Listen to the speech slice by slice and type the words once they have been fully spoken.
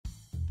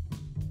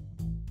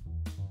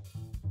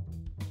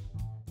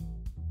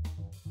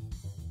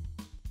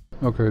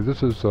Okay,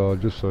 this is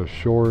just a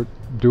short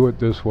do it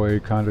this way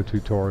kind of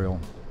tutorial.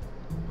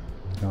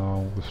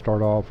 We'll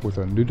start off with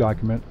a new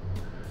document,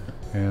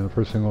 and the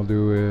first thing we'll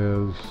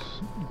do is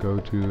go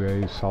to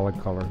a solid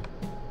color,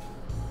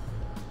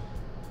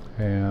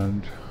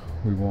 and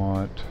we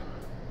want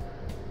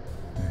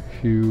a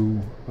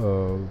hue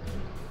of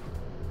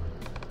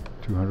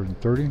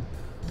 230,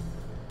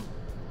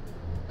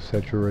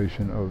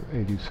 saturation of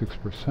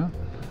 86%,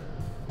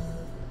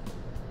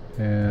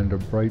 and a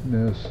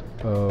brightness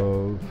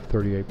of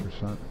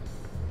 38%.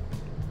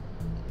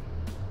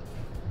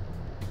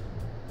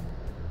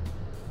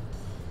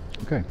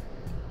 Okay.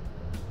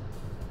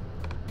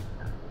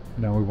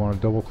 Now we want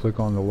to double click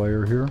on the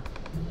layer here,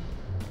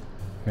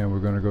 and we're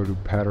going to go to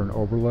pattern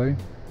overlay,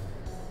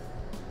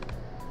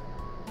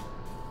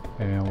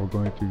 and we're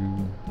going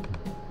to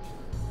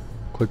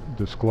click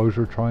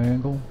disclosure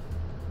triangle,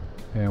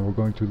 and we're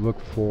going to look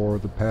for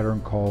the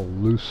pattern called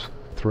loose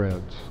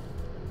threads.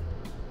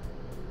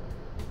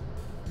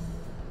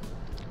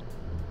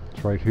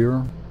 It's right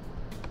here.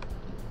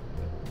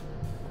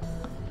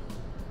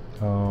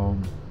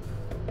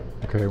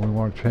 Okay, we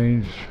want to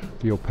change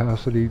the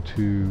opacity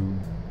to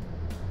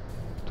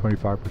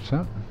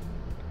 25%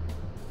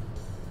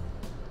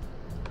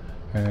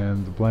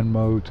 and the blend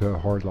mode to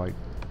hard light.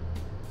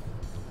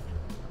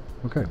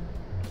 Okay.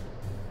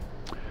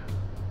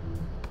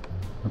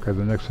 Okay,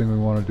 the next thing we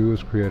want to do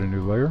is create a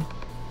new layer,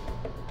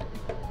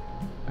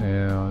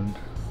 and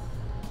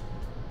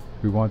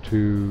we want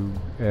to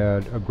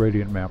add a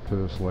gradient map to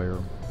this layer.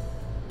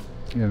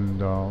 In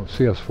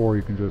CS4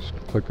 you can just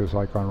click this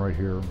icon right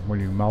here. When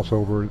you mouse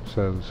over it, it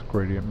says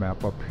gradient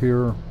map up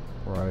here,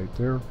 right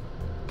there.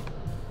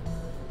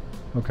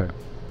 Okay,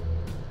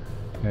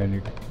 and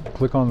you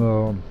click on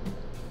the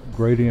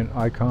gradient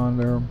icon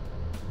there,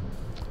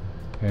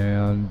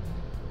 and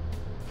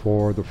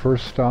for the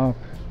first stop,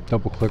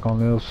 double click on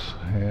this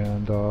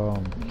and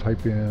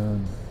type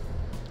in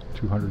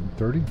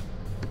 230,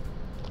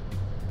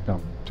 no,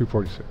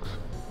 246.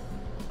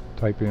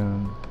 Type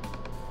in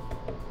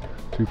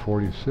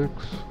 246,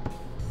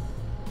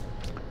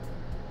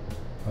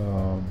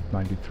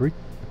 93,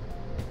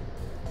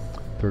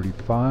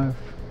 35.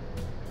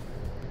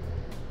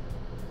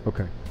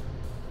 Okay.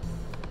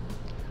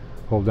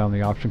 Hold down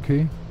the Option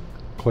key,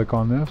 click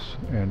on this,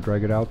 and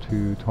drag it out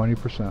to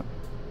 20%.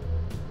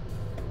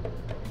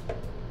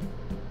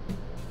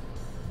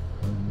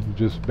 And you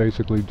just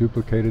basically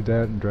duplicated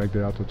that and dragged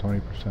it out to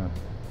 20%.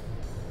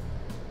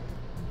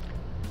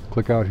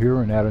 Click out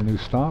here and add a new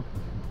stop,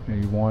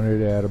 and you want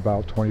it at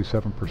about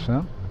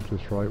 27%,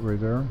 just right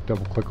there.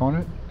 Double click on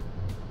it,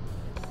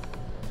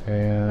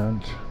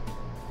 and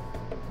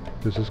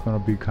this is going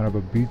to be kind of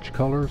a beige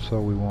color, so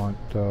we want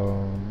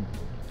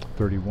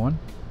 31,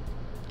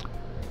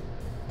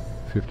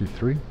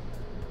 53,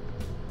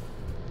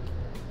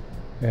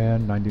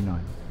 and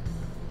 99.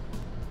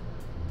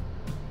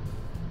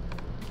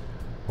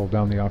 Hold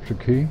down the Option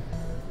key,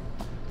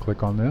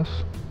 click on this,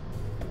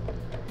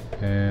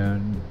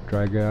 and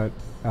drag that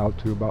out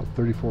to about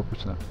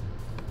 34%.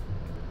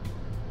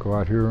 Go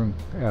out here and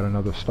add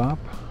another stop.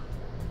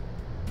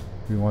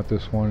 We want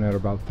this one at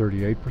about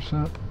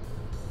 38%.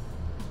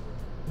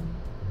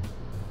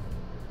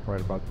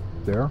 Right about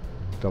there.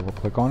 Double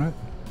click on it,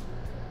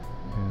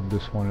 and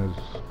this one is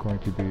going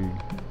to be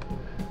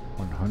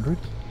 100,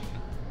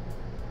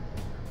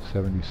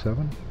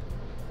 77,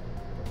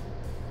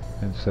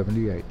 and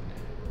 78.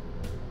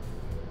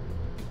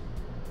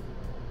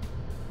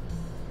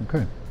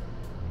 Okay.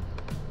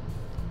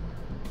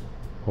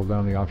 Hold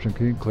down the Option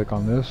key, click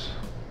on this,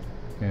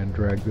 and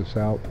drag this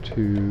out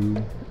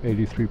to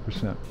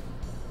 83%.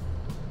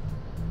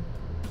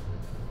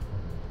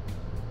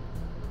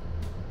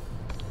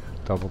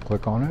 Double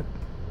click on it.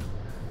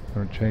 I'm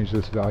going to change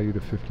this value to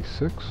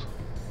 56,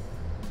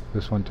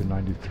 this one to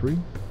 93,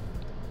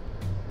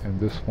 and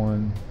this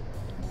one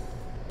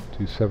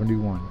to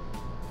 71.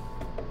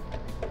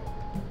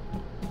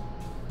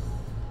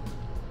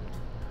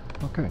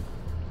 Okay.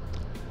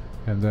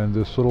 And then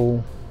this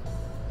little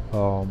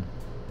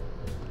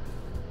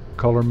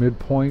color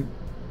midpoint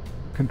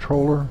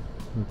controller,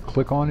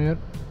 click on it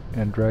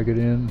and drag it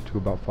in to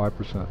about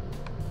 5%,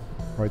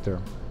 right there.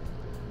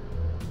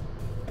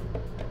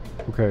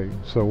 Okay,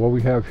 so what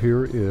we have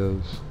here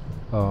is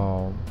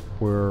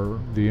where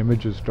the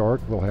image is dark,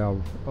 we'll have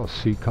a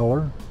C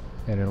color,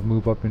 and it'll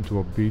move up into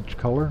a beige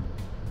color,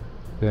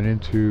 then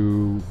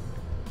into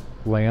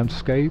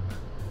landscape.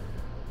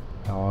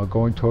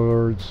 Going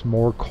towards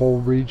more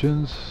cold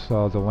regions,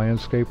 the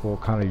landscape will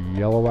kind of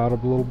yellow out a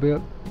little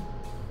bit,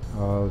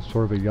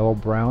 sort of a yellow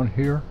brown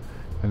here,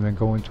 and then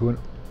go into a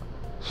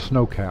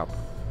snow cap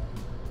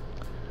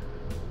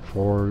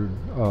for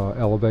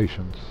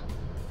elevations.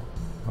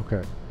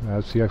 Okay,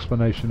 that's the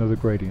explanation of the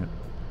gradient.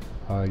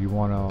 You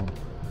want to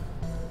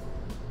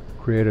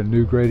create a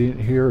new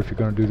gradient here. If you're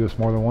going to do this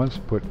more than once,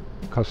 put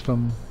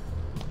custom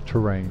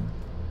terrain.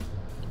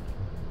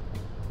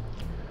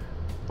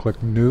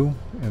 Click New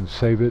and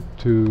save it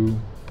to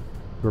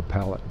your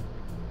palette.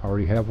 I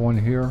already have one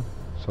here,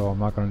 so I'm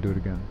not going to do it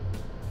again.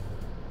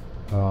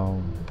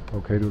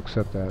 Okay to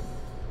accept that.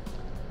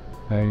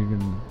 Now you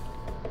can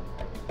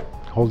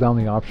hold down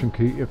the Option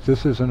key. If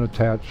this isn't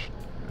attached,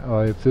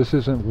 if this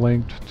isn't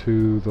linked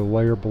to the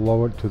layer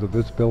below it, to the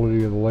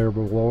visibility of the layer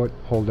below it,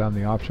 hold down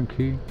the Option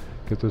key,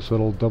 get this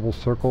little double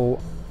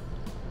circle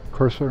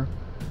cursor,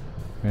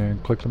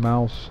 and click the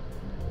mouse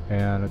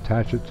and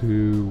attach it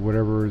to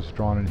whatever is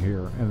drawn in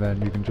here, and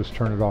then you can just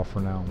turn it off for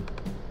now.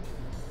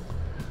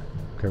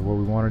 Okay, what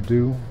we want to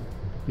do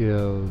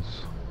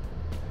is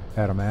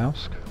add a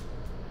mask.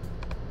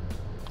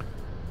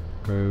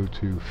 Go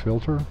to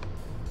Filter,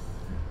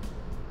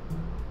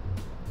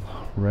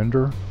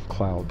 Render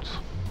Clouds.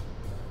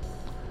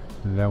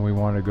 And then we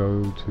want to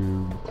go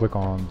to click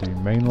on the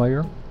main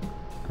layer,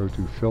 go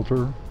to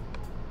Filter,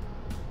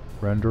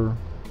 Render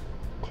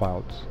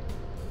Clouds.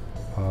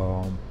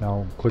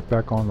 Now click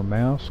back on the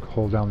mask,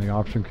 hold down the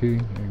Option key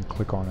and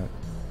click on it.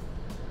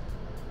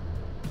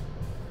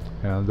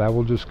 And that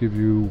will just give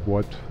you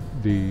what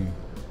the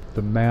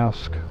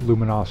mask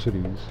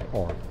luminosities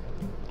are.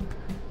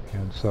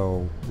 And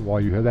so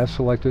while you have that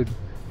selected,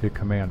 hit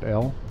Command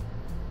L,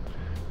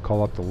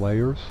 call up the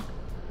layers,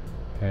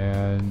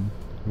 and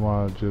you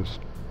want to just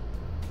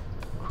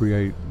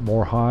create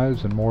more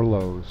highs and more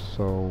lows.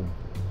 So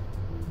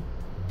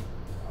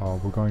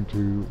we're going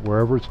to,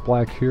 wherever it's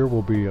black here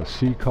will be a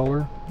C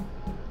color,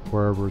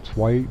 wherever it's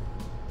white,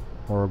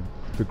 or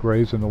the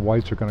grays and the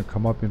whites are going to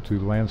come up into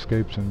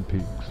landscapes and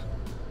peaks.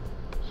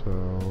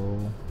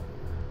 So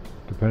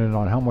depending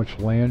on how much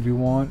land you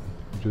want,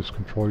 you just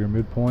control your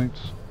midpoints.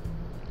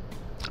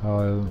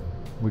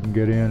 We can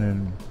get in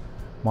and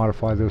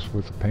modify this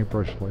with the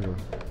paintbrush later.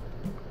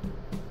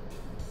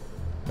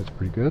 That's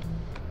pretty good.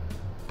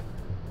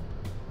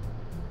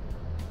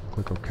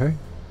 Click OK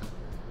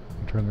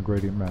and turn the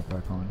gradient map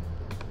back on.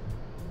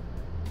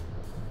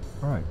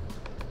 Alright.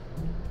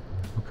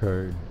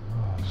 Okay,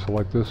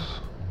 select this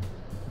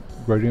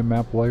gradient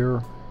map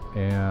layer,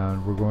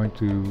 and we're going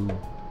to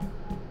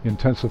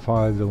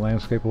intensify the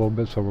landscape a little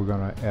bit, so we're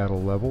going to add a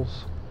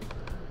levels.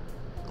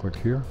 Click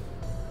here.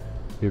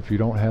 If you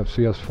don't have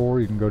CS4,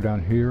 you can go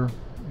down here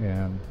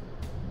and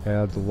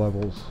add the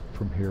levels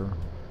from here,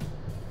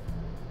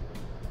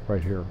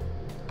 right here.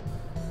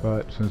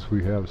 But since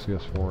we have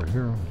CS4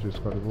 here, we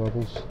just go to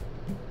levels.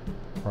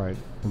 Alright,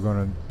 we're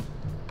going to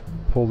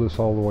pull this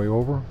all the way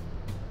over.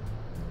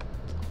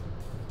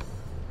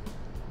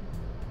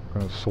 We're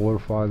going to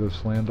solidify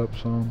this land up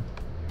some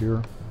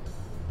here,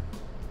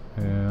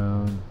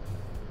 and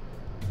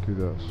do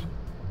this.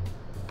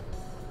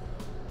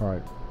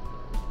 Alright.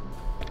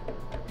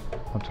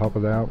 On top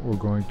of that, we're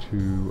going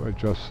to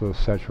adjust the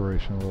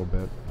saturation a little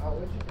bit.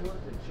 What'd you do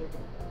with the chicken?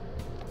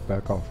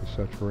 Back off the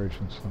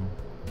saturation some.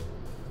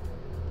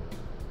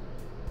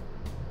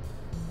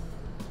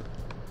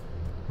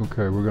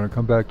 Okay, we're going to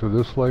come back to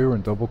this layer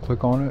and double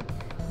click on it.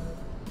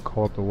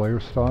 Call up the layer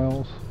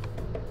styles.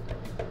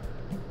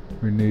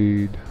 We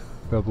need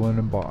bevel and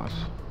emboss.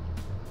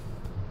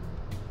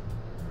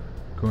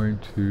 Going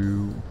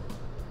to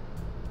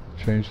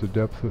change the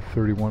depth to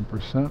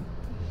 31%.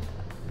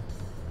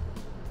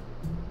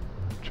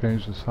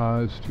 Change the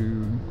size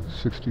to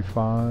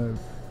 65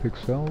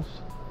 pixels.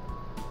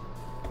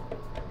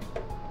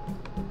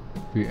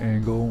 The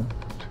angle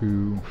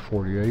to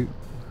 48.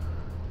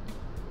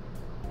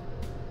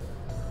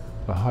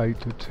 The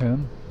height to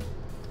 10.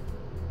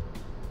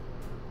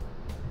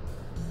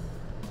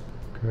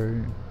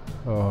 Okay.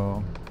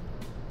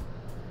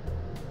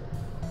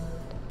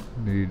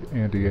 Need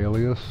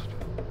anti-alias.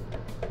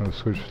 I'm going to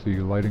switch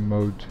the lighting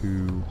mode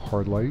to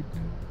hard light,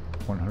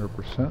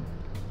 100%.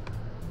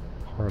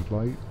 Hard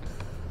light,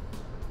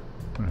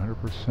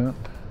 100%.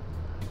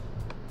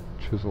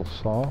 Chisel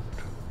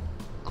soft.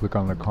 Click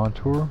on the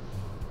contour.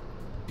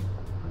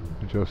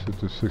 Adjust it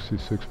to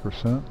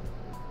 66%.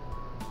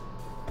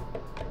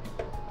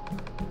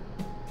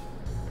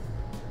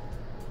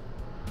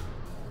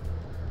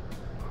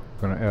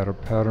 Going to add a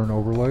pattern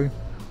overlay.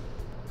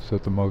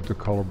 Set the mode to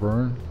color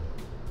burn.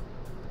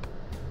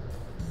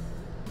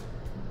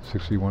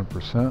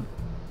 61%.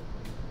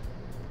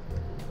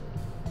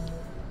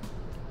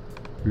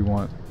 We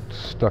want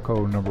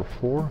stucco number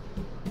 4.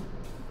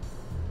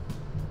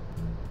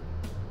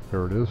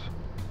 There it is.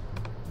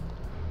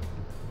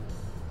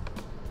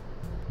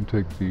 And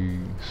take the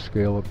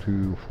scale up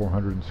to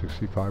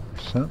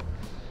 465%.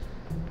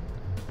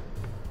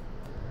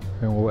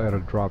 And we'll add a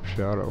drop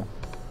shadow.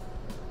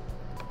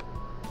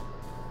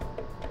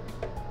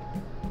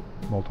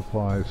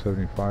 Multiply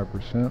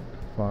 75%,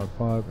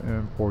 55,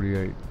 and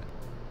 48.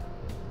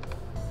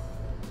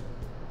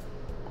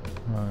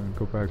 And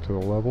go back to the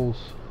levels.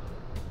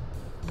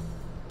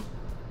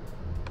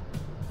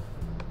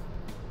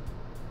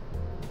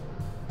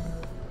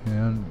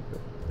 And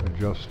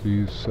adjust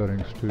these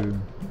settings to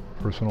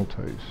personal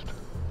taste.